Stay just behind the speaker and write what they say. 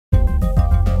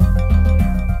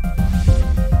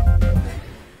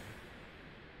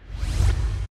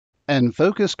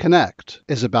Enfocus Connect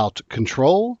is about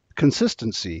control,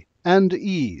 consistency, and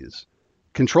ease.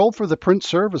 Control for the print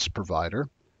service provider,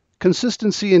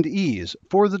 consistency and ease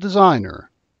for the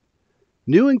designer.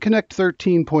 New in Connect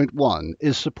 13.1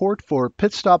 is support for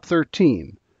PitStop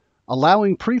 13,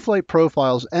 allowing Preflight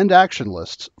profiles and action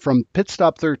lists from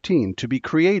PitStop 13 to be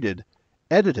created,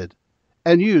 edited,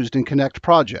 and used in Connect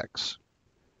projects.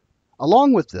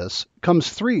 Along with this comes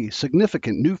 3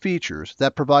 significant new features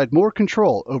that provide more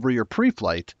control over your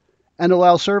Preflight and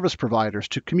allow service providers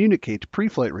to communicate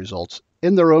Preflight results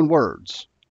in their own words.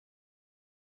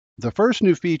 The first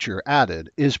new feature added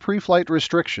is Preflight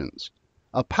restrictions,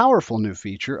 a powerful new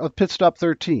feature of PitStop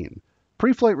 13.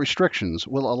 Preflight restrictions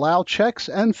will allow checks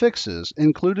and fixes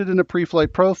included in a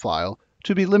Preflight profile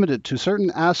to be limited to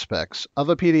certain aspects of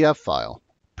a PDF file.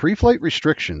 Preflight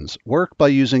restrictions work by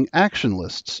using action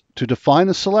lists to define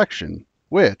a selection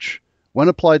which, when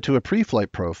applied to a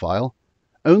Preflight profile,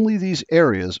 only these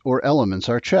areas or elements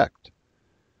are checked.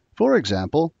 For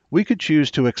example, we could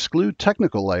choose to exclude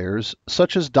technical layers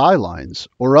such as die lines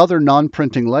or other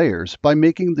non-printing layers by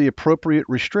making the appropriate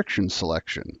restriction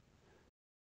selection.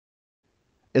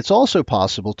 It's also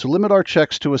possible to limit our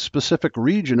checks to a specific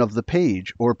region of the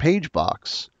page or page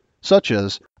box, such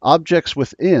as objects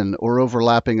within or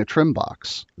overlapping a trim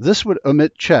box. This would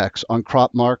omit checks on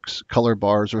crop marks, color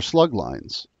bars, or slug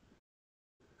lines.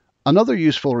 Another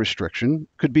useful restriction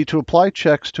could be to apply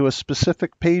checks to a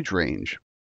specific page range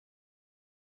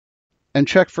and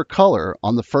check for color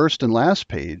on the first and last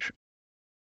page,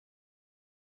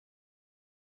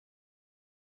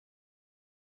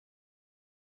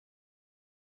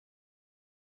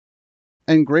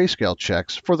 and grayscale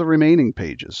checks for the remaining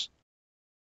pages.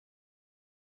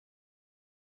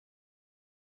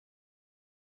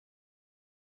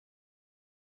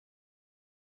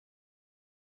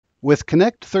 With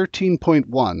Connect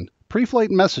 13.1, Preflight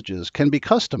messages can be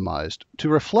customized to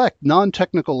reflect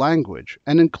non-technical language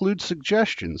and include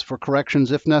suggestions for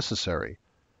corrections if necessary.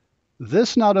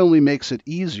 This not only makes it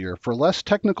easier for less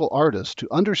technical artists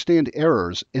to understand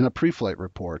errors in a Preflight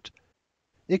report,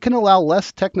 it can allow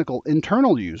less technical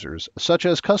internal users, such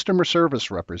as customer service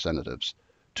representatives,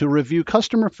 to review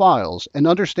customer files and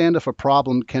understand if a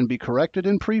problem can be corrected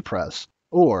in prepress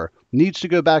or needs to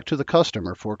go back to the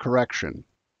customer for correction.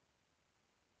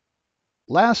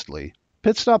 Lastly,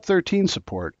 PitStop 13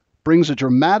 support brings a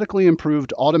dramatically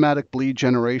improved automatic bleed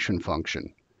generation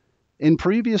function. In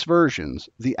previous versions,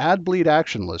 the Add Bleed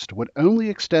action list would only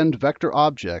extend vector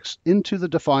objects into the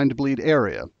defined bleed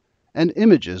area, and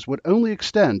images would only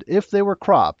extend if they were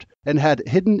cropped and had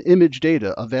hidden image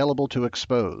data available to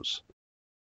expose.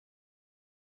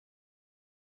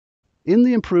 In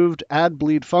the improved Add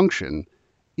Bleed function,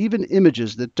 even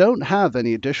images that don't have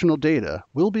any additional data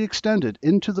will be extended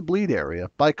into the bleed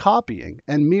area by copying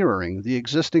and mirroring the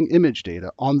existing image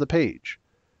data on the page.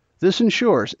 This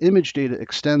ensures image data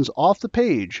extends off the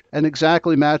page and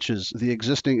exactly matches the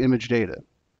existing image data.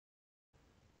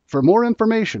 For more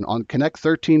information on Connect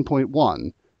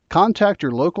 13.1, contact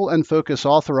your local Enfocus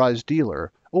authorized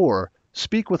dealer or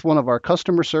speak with one of our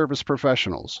customer service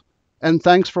professionals. And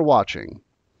thanks for watching.